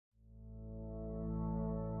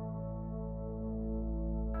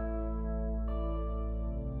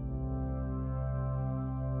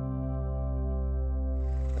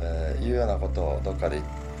ようなことをどっかで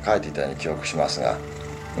書いていたように記憶しますが、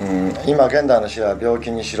今現代の死は病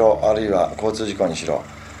気にしろあるいは交通事故にしろ、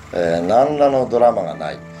何らのドラマが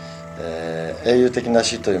ない、英雄的な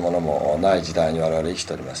死というものもない時代に我々生き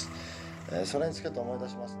ております。それにつけて思い出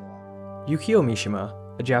しますのは Yukio Mishima,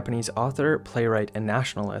 a Japanese author, playwright, and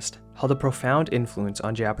nationalist, held a profound influence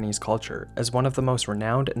on Japanese culture as one of the most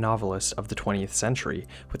renowned novelists of the 20th century,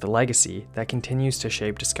 with a legacy that continues to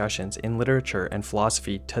shape discussions in literature and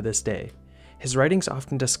philosophy to this day. His writings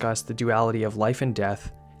often discuss the duality of life and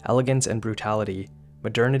death, elegance and brutality,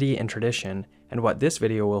 modernity and tradition, and what this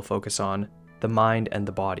video will focus on, the mind and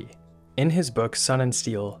the body. In his book Sun and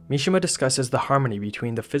Steel, Mishima discusses the harmony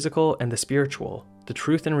between the physical and the spiritual, the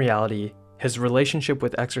truth and reality, his relationship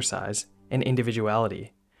with exercise, and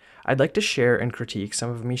individuality. I'd like to share and critique some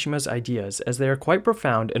of Mishima's ideas as they are quite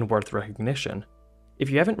profound and worth recognition. If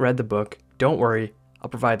you haven't read the book, don't worry, I'll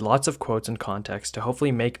provide lots of quotes and context to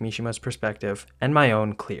hopefully make Mishima's perspective and my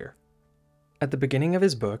own clear. At the beginning of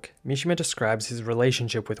his book, Mishima describes his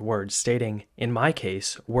relationship with words, stating, "In my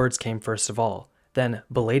case, words came first of all. Then,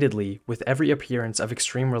 belatedly, with every appearance of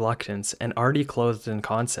extreme reluctance and already clothed in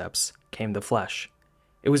concepts, came the flesh.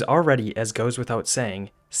 It was already, as goes without saying,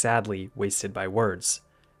 sadly wasted by words."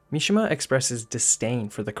 Mishima expresses disdain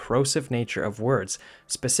for the corrosive nature of words,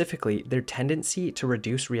 specifically their tendency to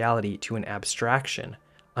reduce reality to an abstraction,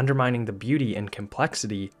 undermining the beauty and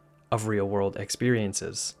complexity of real-world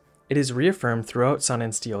experiences. It is reaffirmed throughout Sun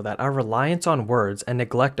and Steel that our reliance on words and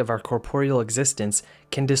neglect of our corporeal existence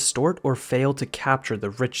can distort or fail to capture the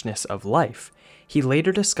richness of life. He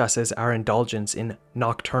later discusses our indulgence in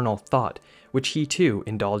nocturnal thought, which he too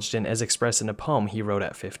indulged in as expressed in a poem he wrote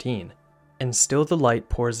at 15. "And still the light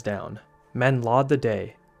pours down. Men laud the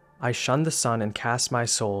day. I shun the sun and cast my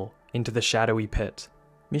soul into the shadowy pit."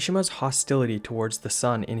 Mishima's hostility towards the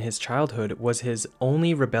sun in his childhood was his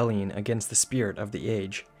only rebellion against the spirit of the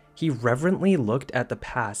age. He reverently looked at the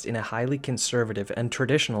past in a highly conservative and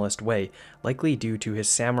traditionalist way, likely due to his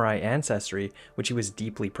samurai ancestry, which he was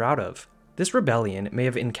deeply proud of. This rebellion may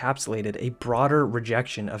have encapsulated a broader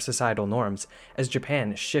rejection of societal norms, as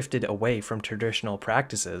Japan shifted away from traditional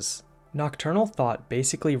practices. Nocturnal thought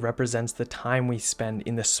basically represents the time we spend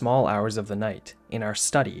in the small hours of the night, in our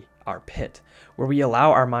study, our pit, where we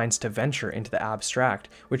allow our minds to venture into the abstract,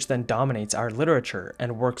 which then dominates our literature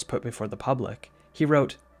and works put before the public. He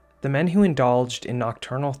wrote, "The men who indulged in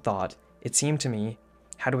nocturnal thought, it seemed to me,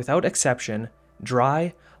 had without exception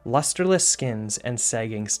dry, lusterless skins and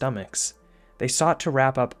sagging stomachs. They sought to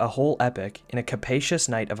wrap up a whole epoch in a capacious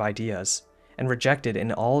night of ideas, and rejected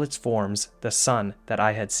in all its forms the sun that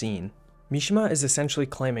I had seen." Mishima is essentially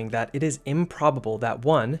claiming that it is improbable that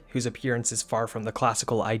one, whose appearance is far from the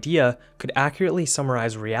classical idea, could accurately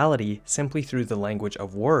summarize reality simply through the language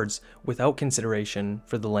of words without consideration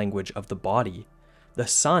for the language of the body. The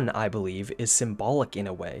sun, I believe, is symbolic in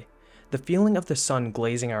a way. The feeling of the sun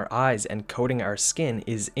glazing our eyes and coating our skin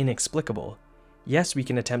is inexplicable. Yes, we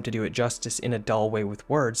can attempt to do it justice in a dull way with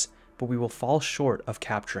words, but we will fall short of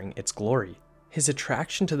capturing its glory. His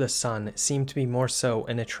attraction to the sun seemed to be more so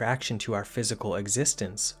an attraction to our physical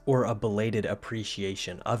existence, or a belated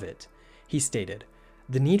appreciation of it. He stated,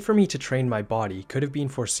 "The need for me to train my body could have been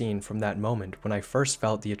foreseen from that moment when I first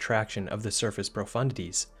felt the attraction of the surface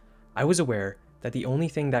profundities. I was aware that the only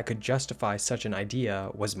thing that could justify such an idea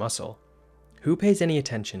was muscle. Who pays any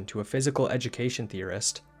attention to a physical education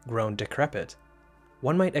theorist grown decrepit?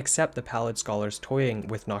 One might accept the pallid scholar's toying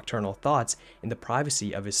with nocturnal thoughts in the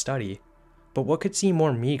privacy of his study, but what could seem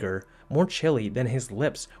more meager, more chilly than his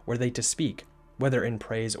lips were they to speak, whether in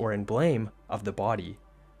praise or in blame, of the body?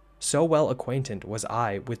 So well acquainted was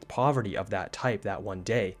I with poverty of that type that one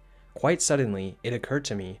day, quite suddenly it occurred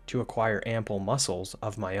to me to acquire ample muscles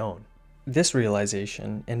of my own." This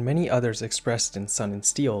realization, and many others expressed in Sun and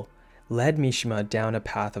Steel, led Mishima down a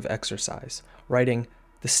path of exercise, writing,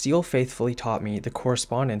 "The steel faithfully taught me the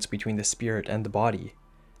correspondence between the spirit and the body.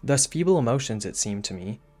 Thus feeble emotions, it seemed to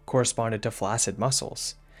me, corresponded to flaccid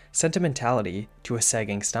muscles, sentimentality to a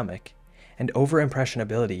sagging stomach, and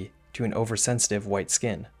over-impressionability to an oversensitive white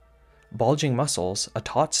skin. Bulging muscles, a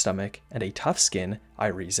taut stomach, and a tough skin, I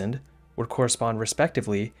reasoned, would correspond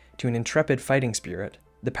respectively to an intrepid fighting spirit,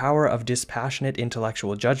 the power of dispassionate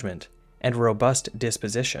intellectual judgment, and robust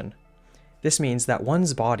disposition. This means that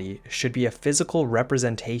one's body should be a physical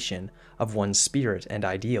representation of one's spirit and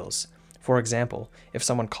ideals. For example, if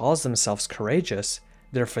someone calls themselves courageous,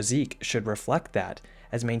 their physique should reflect that,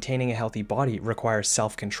 as maintaining a healthy body requires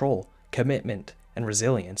self-control, commitment, and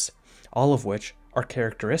resilience, all of which are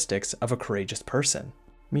characteristics of a courageous person."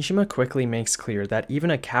 Mishima quickly makes clear that even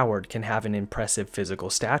a coward can have an impressive physical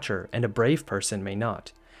stature, and a brave person may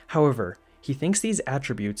not. However, he thinks these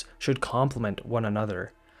attributes should complement one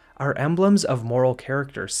another. Our emblems of moral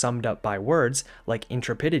character summed up by words like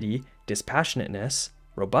intrepidity, dispassionateness,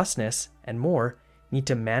 robustness, and more need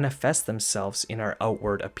to manifest themselves in our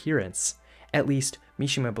outward appearance. At least,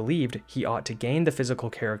 Mishima believed he ought to gain the physical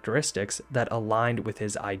characteristics that aligned with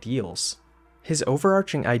his ideals. His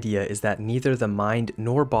overarching idea is that neither the mind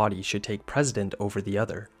nor body should take precedent over the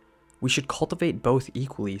other. We should cultivate both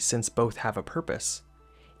equally since both have a purpose.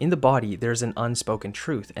 In the body, there is an unspoken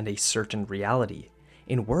truth and a certain reality.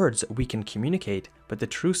 In words, we can communicate, but the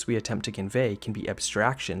truths we attempt to convey can be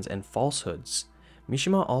abstractions and falsehoods.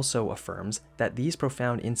 Mishima also affirms that these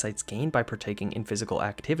profound insights gained by partaking in physical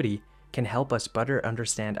activity can help us better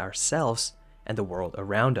understand ourselves and the world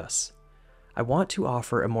around us. I want to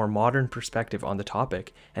offer a more modern perspective on the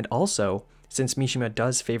topic, and also, since Mishima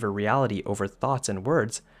does favor reality over thoughts and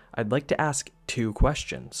words, I'd like to ask 2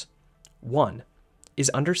 questions. 1. Is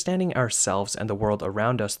understanding ourselves and the world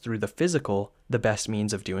around us through the physical the best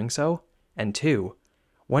means of doing so? And 2.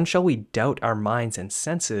 When shall we doubt our minds and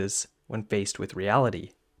senses when faced with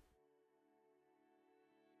reality?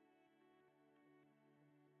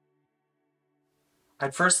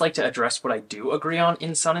 I'd first like to address what I do agree on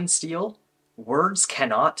in Sun and Steel. Words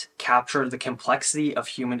cannot capture the complexity of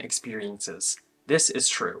human experiences. This is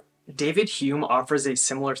true. David Hume offers a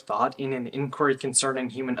similar thought in an Enquiry concerning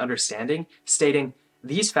human understanding, stating,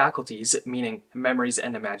 "These faculties, meaning memories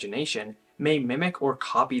and imagination, may mimic or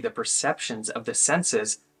copy the perceptions of the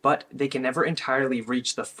senses, but they can never entirely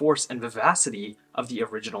reach the force and vivacity of the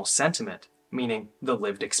original sentiment, meaning the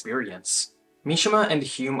lived experience." Mishima and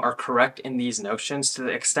Hume are correct in these notions to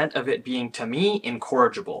the extent of it being, to me,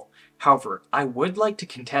 incorrigible. However, I would like to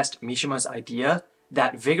contest Mishima's idea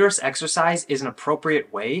that vigorous exercise is an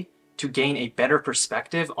appropriate way to gain a better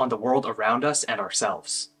perspective on the world around us and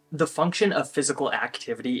ourselves. The function of physical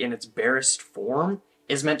activity in its barest form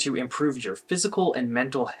is meant to improve your physical and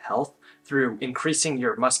mental health through increasing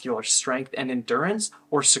your muscular strength and endurance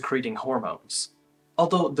or secreting hormones.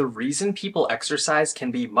 Although the reason people exercise can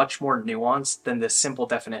be much more nuanced than this simple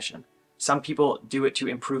definition. Some people do it to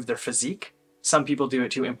improve their physique, some people do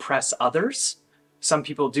it to impress others, some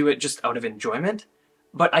people do it just out of enjoyment,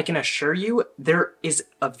 but I can assure you there is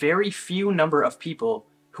a very few number of people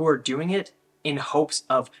who are doing it in hopes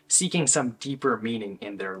of seeking some deeper meaning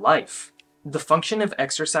in their life. The function of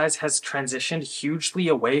exercise has transitioned hugely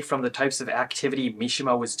away from the types of activity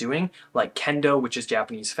Mishima was doing, like kendo, which is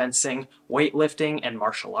Japanese fencing, weightlifting, and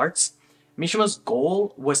martial arts. Mishima's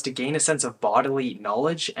goal was to gain a sense of bodily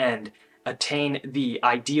knowledge and attain the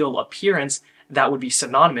ideal appearance that would be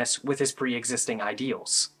synonymous with his pre-existing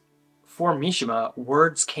ideals. For Mishima,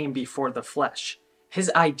 words came before the flesh.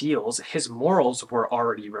 His ideals, his morals were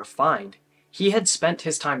already refined. He had spent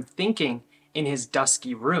his time thinking in his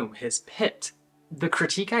dusky room, his pit. The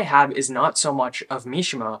critique I have is not so much of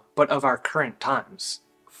Mishima, but of our current times.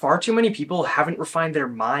 Far too many people haven't refined their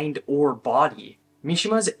mind or body.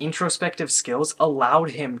 Mishima's introspective skills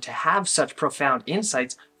allowed him to have such profound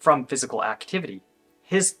insights from physical activity.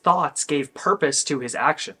 His thoughts gave purpose to his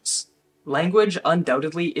actions. Language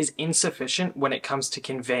undoubtedly is insufficient when it comes to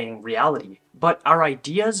conveying reality, but our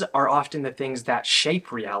ideas are often the things that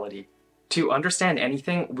shape reality. To understand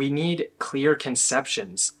anything, we need clear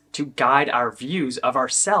conceptions to guide our views of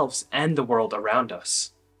ourselves and the world around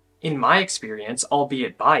us. In my experience,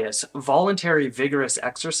 albeit biased, voluntary vigorous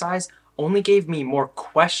exercise only gave me more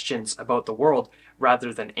questions about the world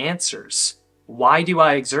rather than answers. Why do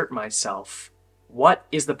I exert myself? What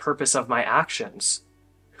is the purpose of my actions?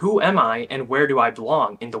 Who am I and where do I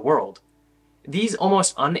belong in the world? These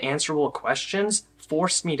almost unanswerable questions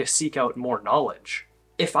forced me to seek out more knowledge.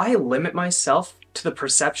 If I limit myself to the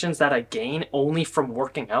perceptions that I gain only from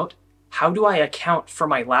working out, how do I account for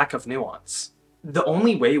my lack of nuance? The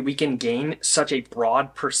only way we can gain such a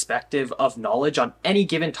broad perspective of knowledge on any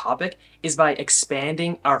given topic is by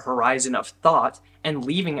expanding our horizon of thought and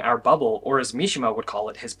leaving our bubble, or as Mishima would call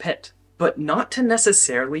it, his pit. But not to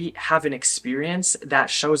necessarily have an experience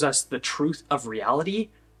that shows us the truth of reality,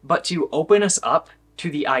 but to open us up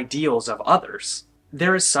to the ideals of others.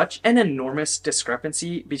 There is such an enormous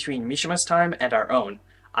discrepancy between Mishima's time and our own.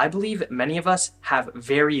 I believe many of us have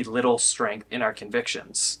very little strength in our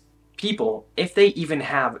convictions. People, if they even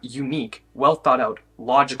have unique, well thought out,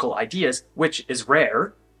 logical ideas, which is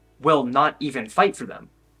rare, will not even fight for them.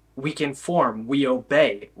 We conform, we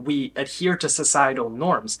obey, we adhere to societal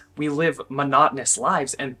norms, we live monotonous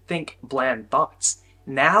lives and think bland thoughts.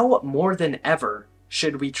 Now, more than ever,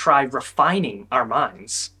 should we try refining our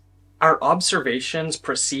minds. Our observations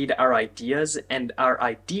precede our ideas, and our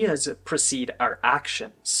ideas precede our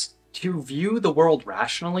actions. To view the world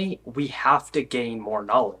rationally, we have to gain more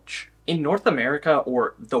knowledge. In North America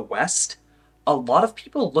or the West, a lot of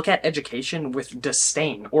people look at education with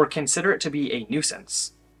disdain or consider it to be a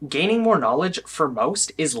nuisance. Gaining more knowledge for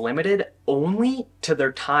most is limited only to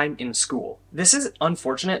their time in school. This is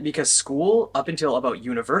unfortunate because school, up until about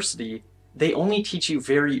university, they only teach you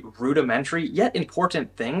very rudimentary yet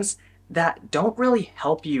important things that don't really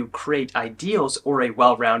help you create ideals or a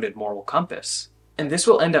well-rounded moral compass. And this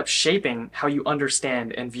will end up shaping how you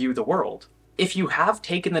understand and view the world. If you have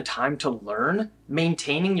taken the time to learn,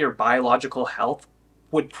 maintaining your biological health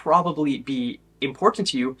would probably be important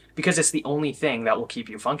to you because it's the only thing that will keep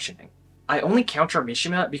you functioning. I only counter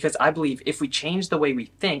Mishima because I believe if we change the way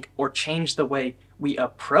we think or change the way we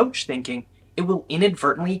approach thinking, it will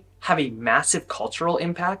inadvertently have a massive cultural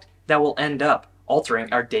impact that will end up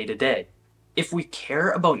altering our day-to-day. If we care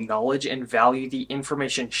about knowledge and value the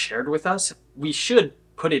information shared with us, we should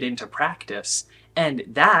put it into practice, and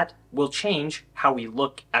that will change how we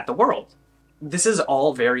look at the world. This is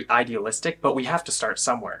all very idealistic, but we have to start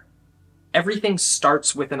somewhere. Everything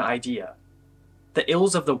starts with an idea. The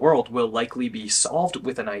ills of the world will likely be solved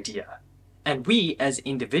with an idea, and we as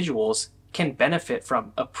individuals can benefit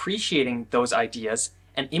from appreciating those ideas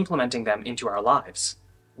and implementing them into our lives.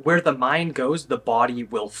 Where the mind goes, the body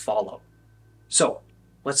will follow. So,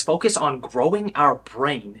 let's focus on growing our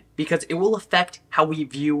brain because it will affect how we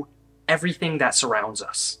view everything that surrounds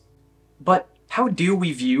us. But how do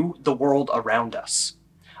we view the world around us?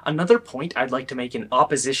 Another point I'd like to make in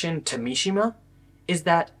opposition to Mishima is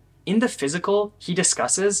that in the physical, he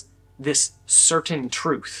discusses this certain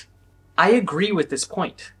truth. I agree with this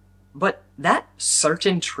point, but that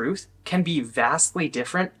certain truth can be vastly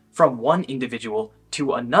different from one individual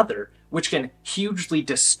to another, which can hugely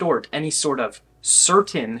distort any sort of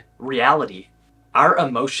certain reality. Our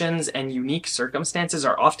emotions and unique circumstances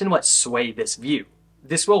are often what sway this view.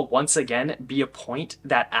 This will once again be a point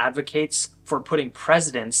that advocates for putting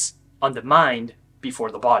precedence on the mind before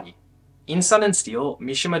the body. In Sun and Steel,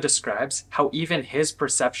 Mishima describes how even his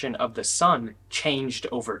perception of the sun changed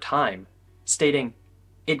over time, stating,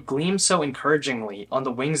 "It gleams so encouragingly on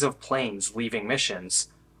the wings of planes leaving missions,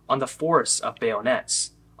 on the force of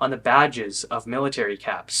bayonets, on the badges of military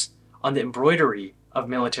caps, on the embroidery of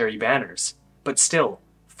military banners, but still,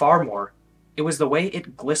 far more, it was the way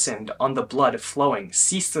it glistened on the blood flowing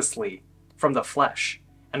ceaselessly from the flesh,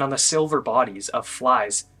 and on the silver bodies of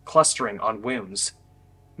flies clustering on wounds."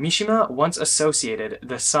 Mishima once associated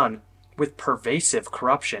the sun with pervasive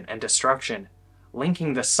corruption and destruction,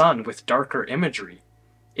 linking the sun with darker imagery.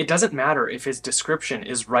 It doesn't matter if his description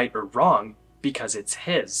is right or wrong, because it's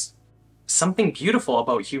his. Something beautiful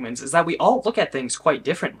about humans is that we all look at things quite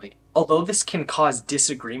differently. Although this can cause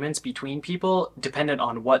disagreements between people, dependent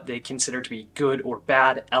on what they consider to be good or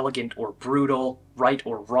bad, elegant or brutal, right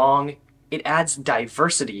or wrong, it adds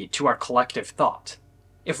diversity to our collective thought.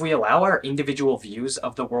 If we allow our individual views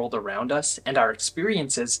of the world around us and our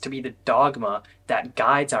experiences to be the dogma that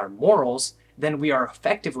guides our morals, then we are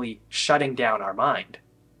effectively shutting down our mind.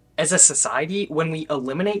 As a society, when we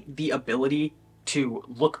eliminate the ability to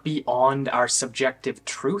look beyond our subjective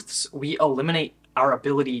truths, we eliminate our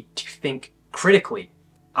ability to think critically.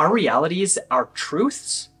 Our realities, our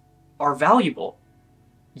truths, are valuable,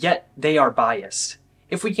 yet they are biased.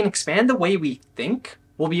 If we can expand the way we think,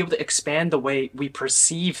 we'll be able to expand the way we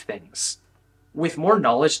perceive things. With more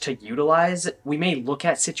knowledge to utilize, we may look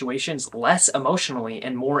at situations less emotionally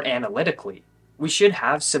and more analytically. We should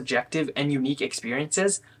have subjective and unique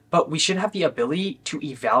experiences, but we should have the ability to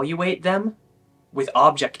evaluate them with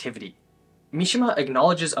objectivity. Mishima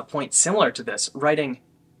acknowledges a point similar to this, writing,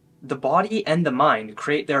 "The body and the mind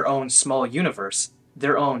create their own small universe,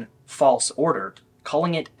 their own false order,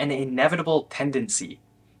 calling it an inevitable tendency.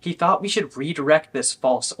 He thought we should redirect this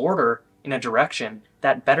false order in a direction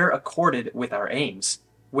that better accorded with our aims,"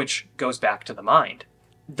 which goes back to the mind.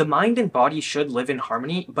 The mind and body should live in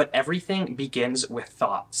harmony, but everything begins with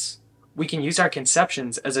thoughts. We can use our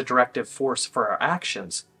conceptions as a directive force for our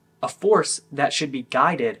actions, a force that should be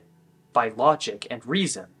guided by logic and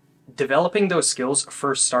reason. Developing those skills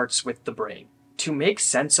first starts with the brain. To make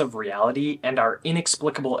sense of reality and our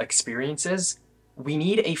inexplicable experiences, we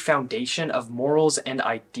need a foundation of morals and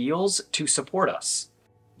ideals to support us.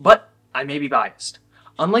 But I may be biased.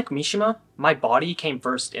 Unlike Mishima, my body came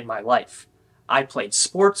first in my life. I played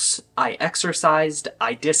sports, I exercised,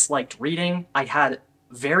 I disliked reading, I had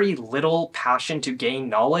very little passion to gain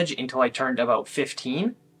knowledge until I turned about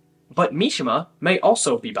 15. But Mishima may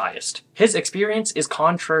also be biased. His experience is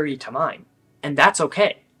contrary to mine. And that's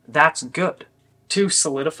okay. That's good. To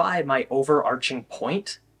solidify my overarching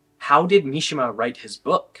point, how did Mishima write his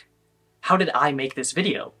book? How did I make this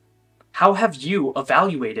video? How have you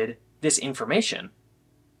evaluated this information?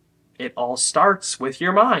 It all starts with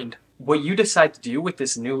your mind. What you decide to do with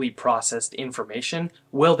this newly processed information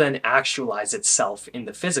will then actualize itself in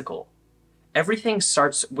the physical. Everything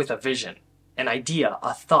starts with a vision, an idea,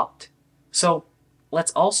 a thought. So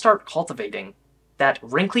let's all start cultivating that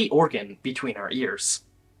wrinkly organ between our ears.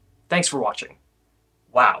 Thanks for watching.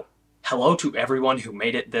 Wow. Hello to everyone who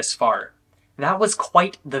made it this far. That was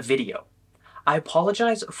quite the video. I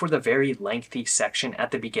apologize for the very lengthy section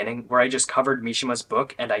at the beginning where I just covered Mishima's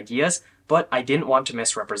book and ideas, but I didn't want to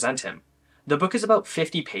misrepresent him. The book is about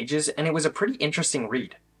 50 pages and it was a pretty interesting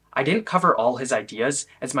read. I didn't cover all his ideas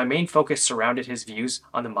as my main focus surrounded his views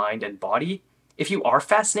on the mind and body. If you are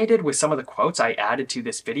fascinated with some of the quotes I added to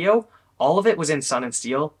this video, all of it was in Sun and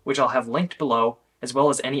Steel, which I'll have linked below, as well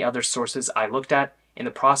as any other sources I looked at in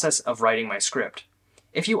the process of writing my script.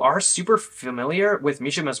 If you are super familiar with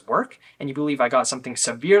Mishima's work and you believe I got something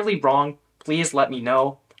severely wrong, please let me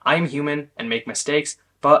know. I am human and make mistakes,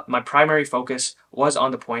 but my primary focus was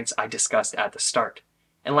on the points I discussed at the start.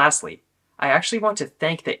 And lastly, I actually want to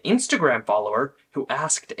thank the Instagram follower who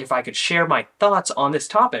asked if I could share my thoughts on this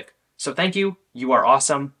topic. So thank you, you are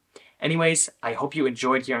awesome. Anyways, I hope you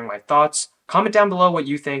enjoyed hearing my thoughts. Comment down below what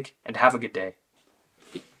you think and have a good day.